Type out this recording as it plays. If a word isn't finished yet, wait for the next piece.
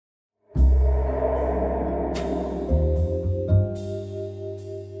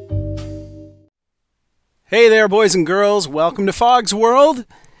Hey there, boys and girls. Welcome to Fog's World.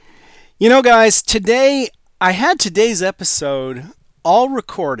 You know, guys, today I had today's episode all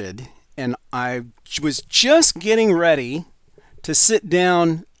recorded, and I was just getting ready to sit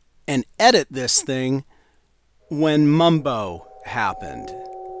down and edit this thing when MUMBO happened.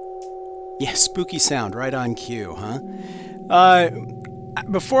 Yeah, spooky sound right on cue, huh?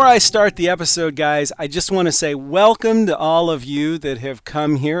 Before I start the episode, guys, I just want to say welcome to all of you that have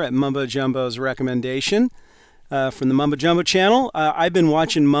come here at Mumbo Jumbo's recommendation from the Mumbo Jumbo channel. I've been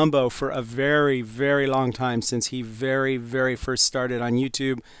watching MUMBO for a very, very long time, since he very first started on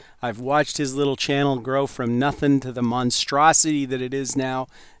YouTube. I've watched his little channel grow from nothing to the monstrosity that it is now,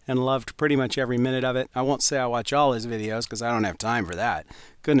 and loved pretty much every minute of it. I won't say I watch all his videos, because I don't have time for that.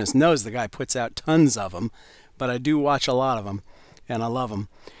 Goodness knows the guy puts out tons of them, but I do watch a lot of them. And I love them.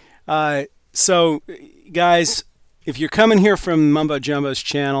 So, guys, if you're coming here from Mumbo Jumbo's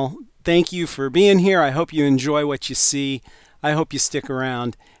channel, thank you for being here. I hope you enjoy what you see. I hope you stick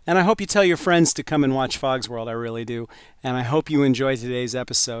around. And I hope you tell your friends to come and watch Fog's World. I really do. And I hope you enjoy today's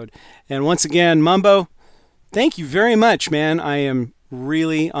episode. And once again, MUMBO, thank you very much, man. I am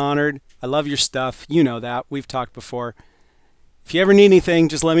really honored. I love your stuff. You know that. We've talked before. If you ever need anything,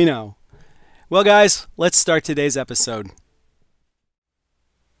 just let me know. Well, guys, let's start today's episode.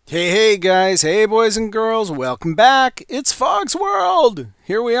 Hey guys, hey boys and girls, welcome back. It's Fog's World.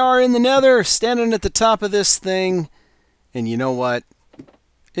 Here we are in the nether, standing at the top of this thing. And you know what?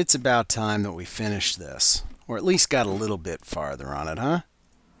 It's about time that we finished this. Or at least got a little bit farther on it, huh?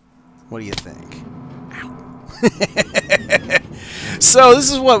 What do you think? Ow. So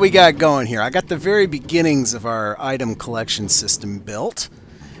this is what we got going here. I got the very beginnings of our item collection system built.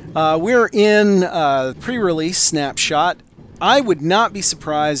 We're in pre-release snapshot. I would not be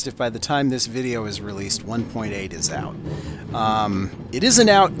surprised if by the time this video is released, 1.8 is out. It isn't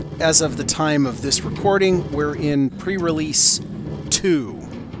out as of the time of this recording. We're in pre-release 2.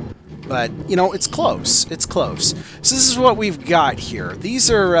 But, you know, it's close. It's close. So this is what we've got here. These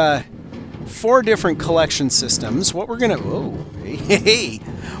are 4 different collection systems. What we're going to... Oh, hey.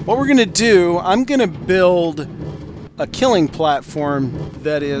 What we're going to do, I'm going to build a killing platform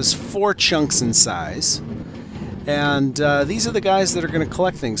that is 4 chunks in size. And these are the guys that are going to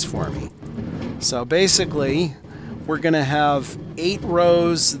collect things for me. So basically, we're going to have 8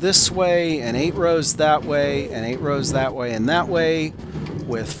 rows this way, and 8 rows that way, and 8 rows that way and that way,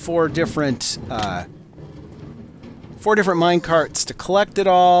 with 4 different mine carts to collect it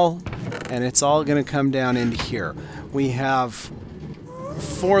all, and it's all going to come down into here. We have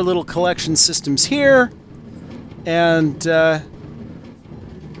 4 little collection systems here, and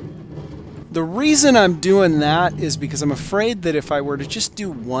the reason I'm doing that is because I'm afraid that if I were to just do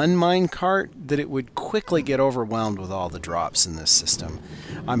 1 minecart, that it would quickly get overwhelmed with all the drops in this system.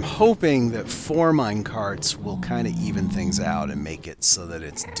 I'm hoping that 4 minecarts will kind of even things out and make it so that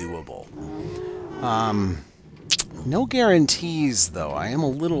it's doable. No guarantees, though. I am a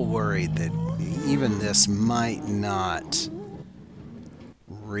little worried that even this might not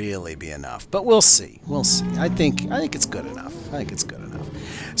really be enough, but we'll see. We'll see. I think it's good enough. I think it's good enough.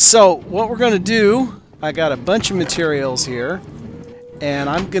 So what we're going to do, I got a bunch of materials here, and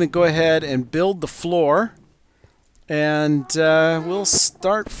I'm going to go ahead and build the floor, and we'll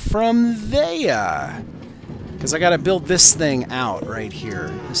start from there, because I got to build this thing out right here.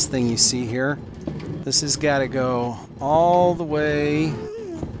 This thing you see here, this has got to go all the way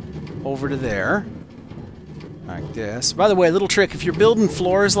over to there. Like this. By the way, little trick, if you're building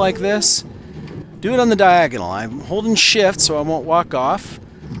floors like this, do it on the diagonal. I'm holding shift so I won't walk off.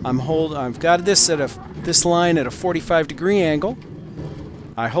 I've got this line at a 45-degree angle.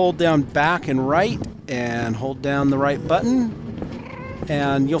 I hold down back and right and hold down the right button,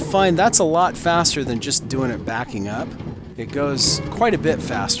 and you'll find that's a lot faster than just doing it backing up. It goes quite a bit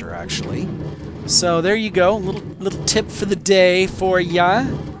faster, actually. So there you go, little tip for the day for ya.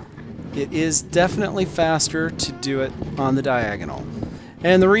 It is definitely faster to do it on the diagonal.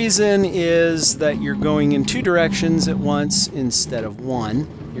 And the reason is that you're going in 2 directions at once instead of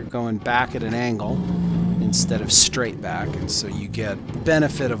 1. You're going back at an angle instead of straight back, and so you get the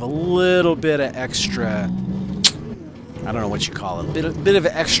benefit of a little bit of extra, I don't know what you call it, a bit of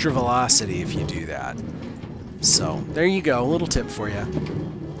extra velocity if you do that. So there you go, a little tip for you.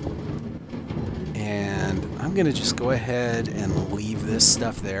 And I'm going to just go ahead and leave this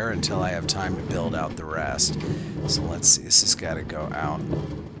stuff there until I have time to build out the rest. So let's see, this has got to go out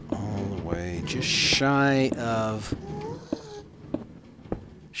all the way, just shy of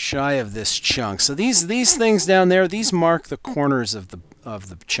this chunk. So these things down there, these mark the corners of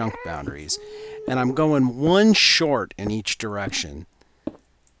the chunk boundaries, and I'm going 1 short in each direction.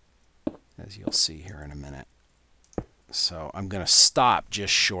 as you'll see here in a minute. So I'm going to stop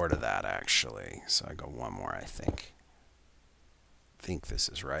just short of that, actually. So I go one more, I think. I think this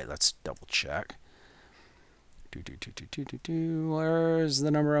is right. Let's double check. Where's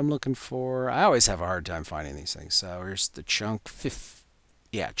the number I'm looking for? I always have a hard time finding these things. So here's the chunk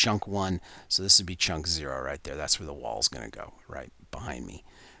chunk 1. So this would be chunk 0 right there. That's where the wall's going to go, right behind me.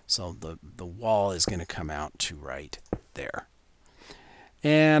 So the wall is going to come out to right there.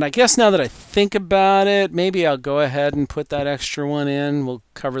 And I guess now that I think about it, maybe I'll go ahead and put that extra one in. We'll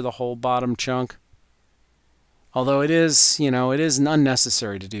cover the whole bottom chunk. Although it is, you know, it is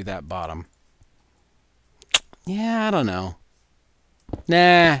unnecessary to do that bottom. Yeah, I don't know.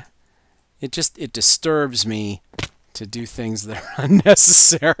 Nah, it disturbs me to do things that are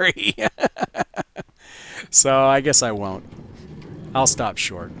unnecessary. So I guess I won't. I'll stop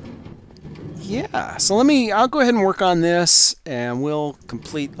short. Yeah, so I'll go ahead and work on this, and we'll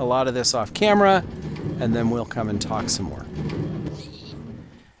complete a lot of this off camera, and then we'll come and talk some more.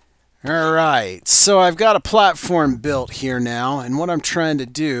 Alright, so I've got a platform built here now, and what I'm trying to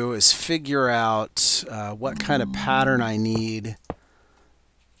do is figure out what kind of pattern I need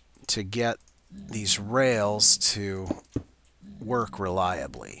to get these rails to work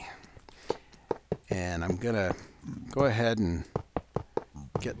reliably. And I'm going to go ahead and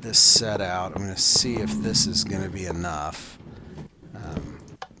get this set out. I'm going to see if this is going to be enough.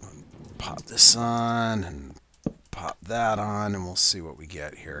 Pop this on and pop that on, and we'll see what we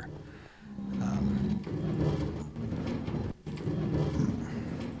get here.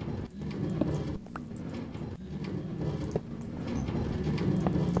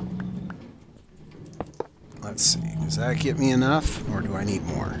 Let's see, does that get me enough, or do I need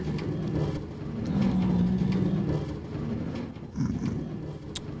more?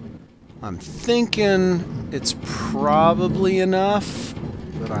 I'm thinking it's probably enough,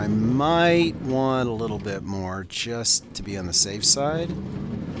 but I might want a little bit more just to be on the safe side.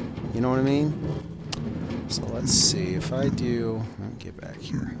 You know what I mean? So let's see, if I do, let me get back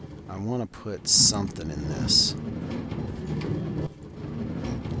here. I want to put something in this.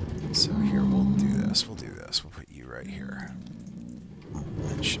 So here, we'll do this. We'll put you right here.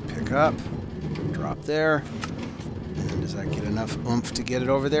 That should pick up, drop there. And does that get enough oomph to get it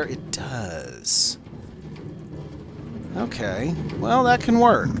over there? It does. Okay, well, that can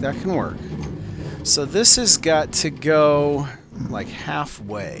work. That can work. So this has got to go like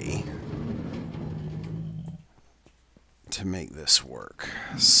halfway to make this work.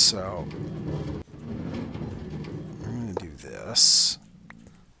 So I'm going to do this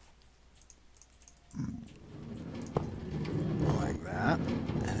like that,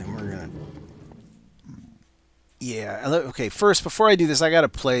 and then we're going to, yeah, okay, first, before I do this, I got to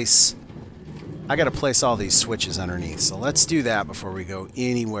place all these switches underneath. So let's do that before we go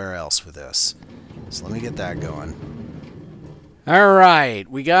anywhere else with this. So let me get that going. All right,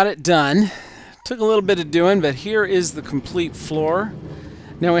 we got it done. Took a little bit of doing, but here is the complete floor.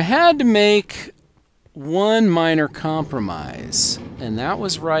 Now we had to make one minor compromise, and that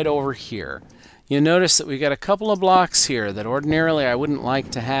was right over here. You notice that we got a couple of blocks here that ordinarily I wouldn't like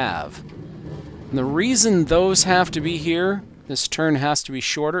to have. And the reason those have to be here, this turn has to be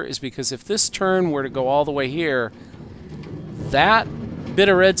shorter, is because if this turn were to go all the way here, that bit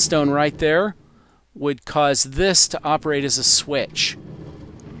of redstone right there would cause this to operate as a switch.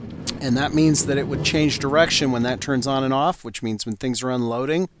 And that means that it would change direction when that turns on and off, which means when things are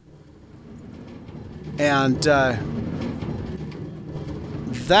unloading. And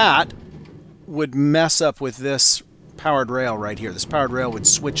that would mess up with this powered rail right here. This powered rail would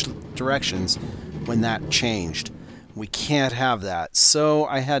switch directions when that changed. We can't have that, so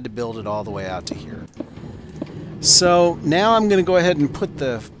I had to build it all the way out to here. So now I'm going to go ahead and put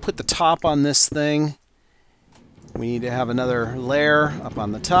the top on this thing. We need to have another layer up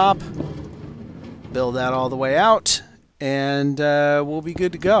on the top. Build that all the way out, and we'll be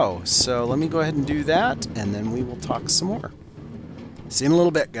good to go. So let me go ahead and do that, and then we will talk some more. See you in a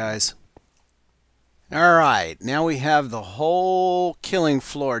little bit, guys. Alright, now we have the whole killing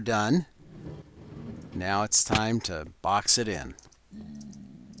floor done. Now it's time to box it in.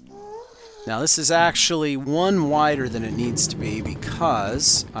 Now this is actually one wider than it needs to be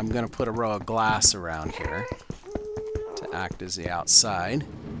because I'm going to put a row of glass around here to act as the outside.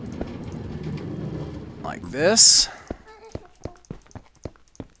 Like this.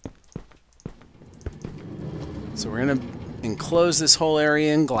 So we're going to enclose this whole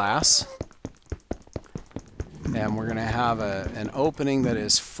area in glass. And we're going to have an opening that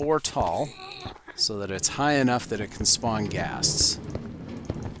is 4 tall so that it's high enough that it can spawn ghasts.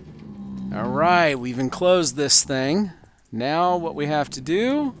 Alright, we've enclosed this thing. Now what we have to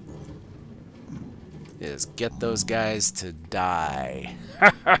do is get those guys to die.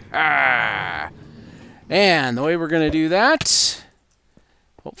 And the way we're going to do that,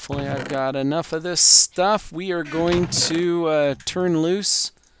 hopefully I've got enough of this stuff. We are going to turn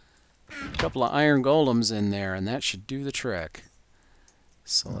loose a couple of iron golems in there, and that should do the trick.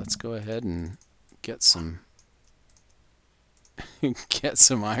 So let's go ahead and get some get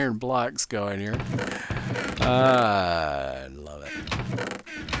some iron blocks going here. I love it.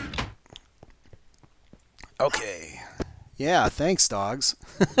 Okay. Yeah, thanks, dogs.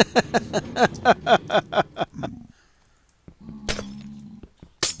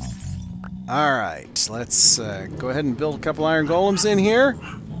 All right, let's go ahead and build a couple iron golems in here,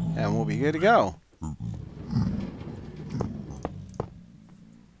 and we'll be good to go.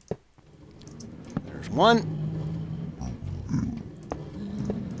 There's one.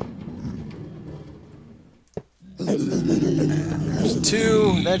 There's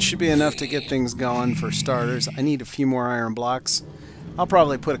two. That should be enough to get things going for starters. I need a few more iron blocks. I'll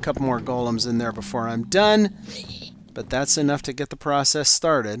probably put a couple more golems in there before I'm done, but that's enough to get the process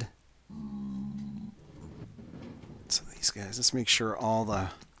started. So these guys, let's make sure all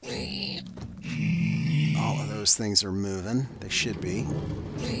of those things are moving. They should be.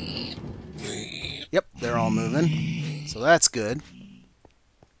 Yep, they're all moving. So that's good.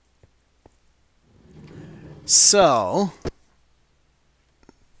 So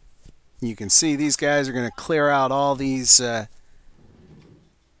you can see these guys are going to clear out all these,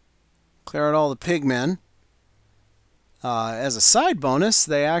 clear out all the pigmen. As a side bonus,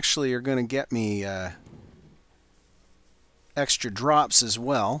 they actually are going to get me extra drops as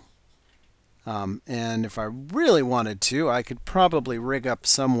well. And if I really wanted to, I could probably rig up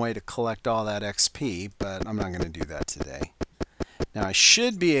some way to collect all that XP, but I'm not going to do that today. Now I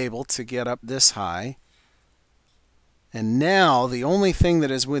should be able to get up this high. And now the only thing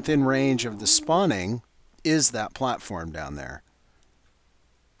that is within range of the spawning is that platform down there.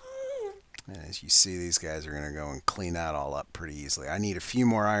 And as you see, these guys are going to go and clean that all up pretty easily. I need a few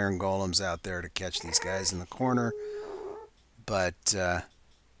more iron golems out there to catch these guys in the corner. But that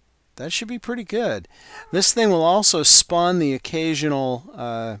should be pretty good. This thing will also spawn the occasional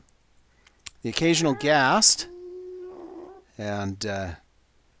ghast. And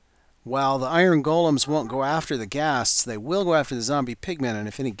while the iron golems won't go after the ghasts, they will go after the zombie pigmen, and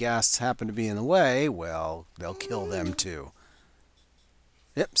if any ghasts happen to be in the way, well, they'll kill them too.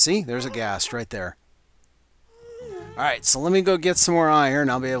 Yep, see? There's a ghast right there. Alright, so let me go get some more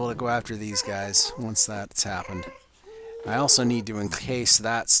iron. I'll be able to go after these guys once that's happened. I also need to encase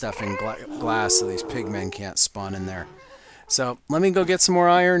that stuff in glass so these pigmen can't spawn in there. So let me go get some more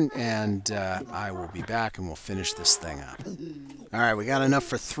iron, and I will be back and we'll finish this thing up. Alright, we got enough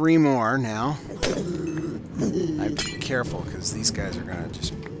for 3 more now. I have to be careful because these guys are going to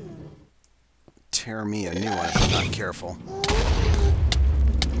just tear me a new one if I'm not careful.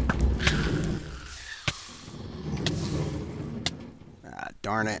 Ah,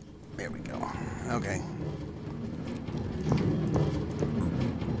 darn it. There we go. Okay.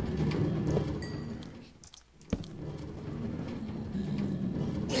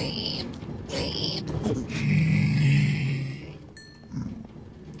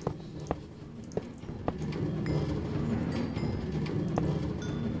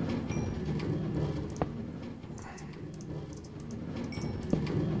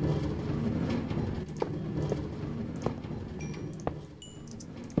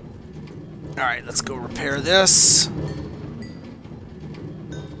 Alright, let's go repair this.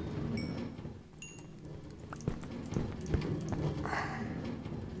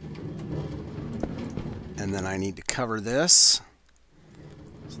 And then I need to cover this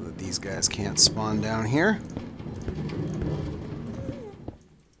so that these guys can't spawn down here.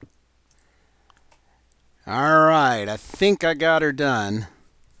 Alright, I think I got her done.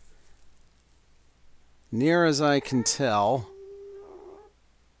 Near as I can tell,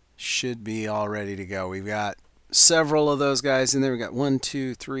 should be all ready to go. We've got several of those guys in there. We've got 1,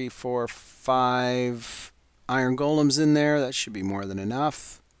 2, 3, 4, 5 iron golems in there. That should be more than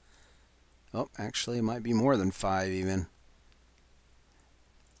enough. Oh, actually, it might be more than 5 even.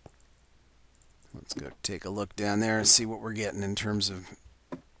 Let's go take a look down there and see what we're getting in terms of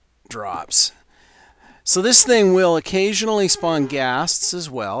drops. So this thing will occasionally spawn ghasts as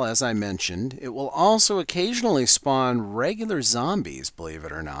well, as I mentioned. It will also occasionally spawn regular zombies, believe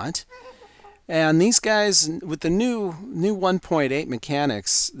it or not. And these guys, with the new 1.8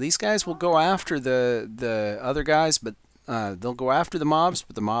 mechanics, these guys will go after the other guys, but they'll go after the mobs,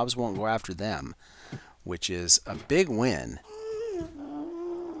 but the mobs won't go after them, which is a big win.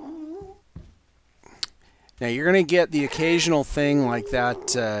 Now you're going to get the occasional thing like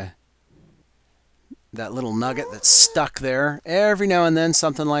that that little nugget that's stuck there. Every now and then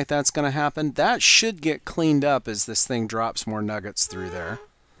something like that's going to happen. That should get cleaned up as this thing drops more nuggets through there.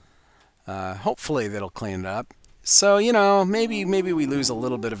 Hopefully that'll clean it up. So, you know, maybe we lose a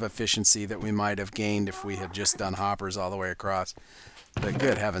little bit of efficiency that we might have gained if we had just done hoppers all the way across. But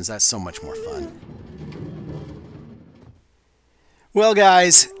good heavens, that's so much more fun. Well,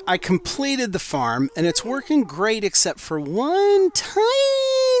 guys, I completed the farm, and it's working great except for one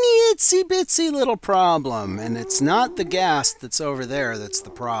tiny itsy-bitsy little problem, and it's not the gas that's over there that's the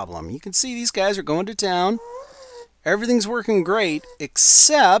problem. You can see these guys are going to town. Everything's working great,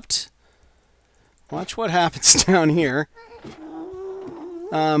 except... watch what happens down here.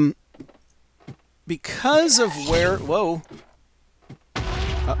 Because of where... whoa.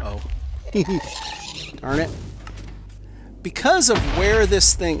 Uh-oh. Darn it. Because of where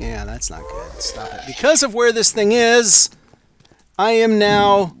this thing... yeah, that's not good. Stop it. Because of where this thing is, I am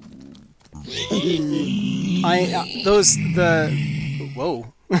now...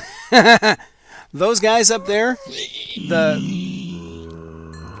 whoa. Those guys up there, yeah,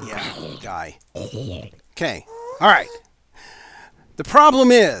 guy. Okay, alright. The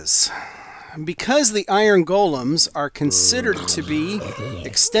problem is, because the iron golems are considered to be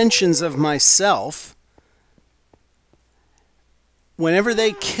extensions of myself, whenever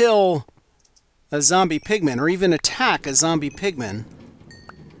they kill a zombie pigman, or even attack a zombie pigman,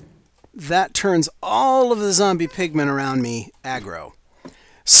 that turns all of the zombie pigmen around me aggro.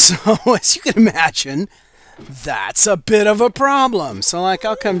 So, as you can imagine, that's a bit of a problem. So, like,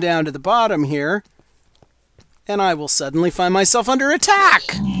 I'll come down to the bottom here, and I will suddenly find myself under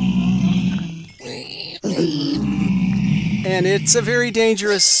attack. And it's a very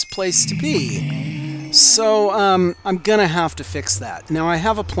dangerous place to be. So, I'm gonna have to fix that. Now, I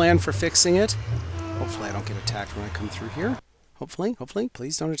have a plan for fixing it. Hopefully I don't get attacked when I come through here. Hopefully,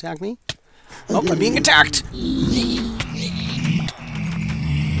 please don't attack me. Oh, I'm being attacked!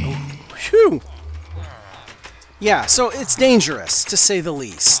 Oh, phew! Yeah, so it's dangerous, to say the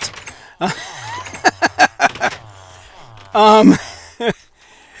least.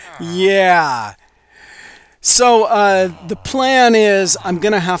 Yeah. So, the plan is I'm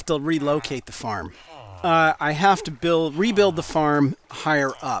gonna have to relocate the farm. I have to rebuild the farm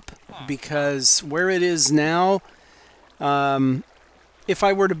higher up, because where it is now, if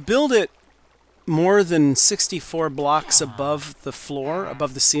I were to build it more than 64 blocks above the floor,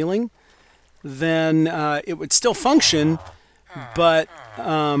 above the ceiling, then it would still function, but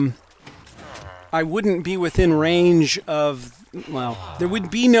I wouldn't be within range of, well, there would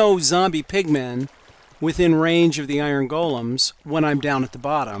be no zombie pigmen within range of the iron golems when I'm down at the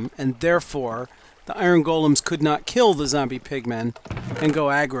bottom, and therefore the iron golems could not kill the zombie pigmen and go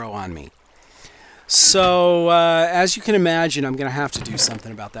aggro on me. So, as you can imagine, I'm going to have to do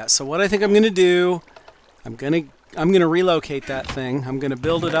something about that. So what I think I'm going to do, I'm going to relocate that thing. I'm going to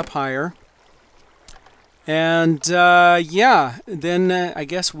build it up higher. And, yeah, then I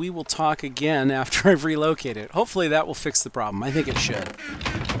guess we will talk again after I've relocated it. Hopefully that will fix the problem. I think it should.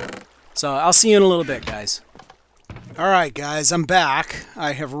 So, I'll see you in a little bit, guys. Alright guys, I'm back.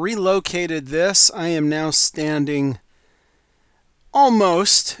 I have relocated this. I am now standing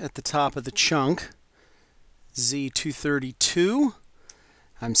almost at the top of the chunk. Z232.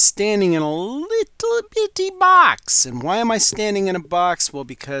 I'm standing in a little bitty box. And why am I standing in a box? Well,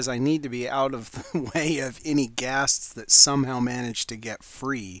 because I need to be out of the way of any ghasts that somehow manage to get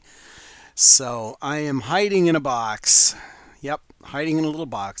free. So I am hiding in a box. Yep, hiding in a little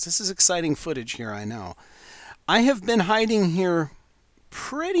box. This is exciting footage here, I know. I have been hiding here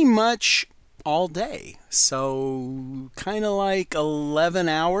pretty much all day, so kind of like 11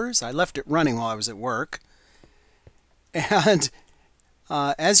 hours. I left it running while I was at work, and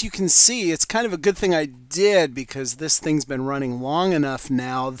as you can see, it's kind of a good thing I did, because this thing's been running long enough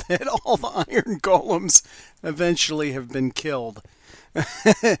now that all the iron golems eventually have been killed.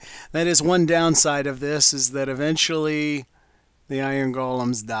 That is one downside of this, is that eventually the iron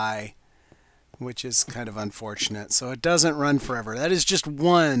golems die, which is kind of unfortunate. So it doesn't run forever. That is just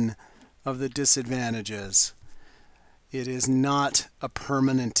one of the disadvantages. It is not a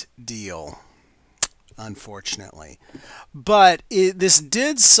permanent deal, unfortunately. But this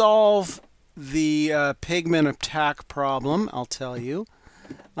did solve the pigmen attack problem, I'll tell you.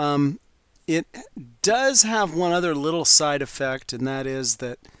 It does have one other little side effect, and that is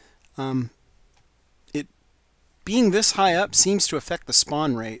that it being this high up seems to affect the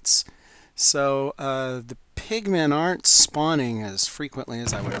spawn rates. So the pigmen aren't spawning as frequently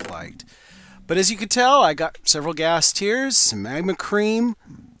as I would have liked. But as you can tell, I got several gas tiers, some magma cream,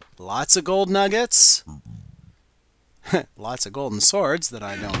 lots of gold nuggets. Lots of golden swords that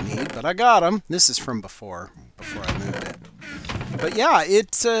I don't need, but I got them. This is from before I moved it. But yeah,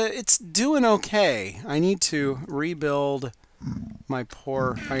 it's doing okay. I need to rebuild my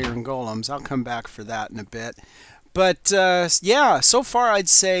poor iron golems. I'll come back for that in a bit. But yeah, so far I'd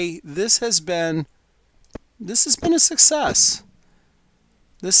say this has been a success.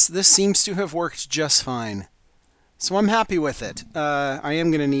 This seems to have worked just fine. So I'm happy with it. I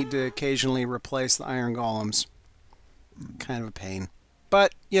am going to need to occasionally replace the iron golems. Kind of a pain.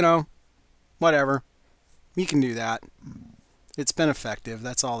 But, you know, whatever. You can do that. It's been effective.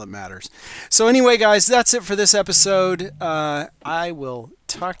 That's all that matters. So anyway, guys, that's it for this episode. I will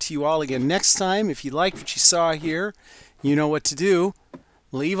talk to you all again next time. If you liked what you saw here, you know what to do.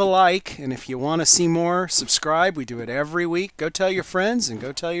 Leave a like, and if you want to see more, subscribe. We do it every week. Go tell your friends and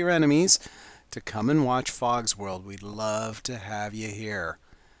go tell your enemies to come and watch Fog's World. We'd love to have you here.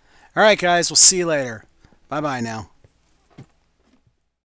 All right, guys, we'll see you later. Bye-bye now.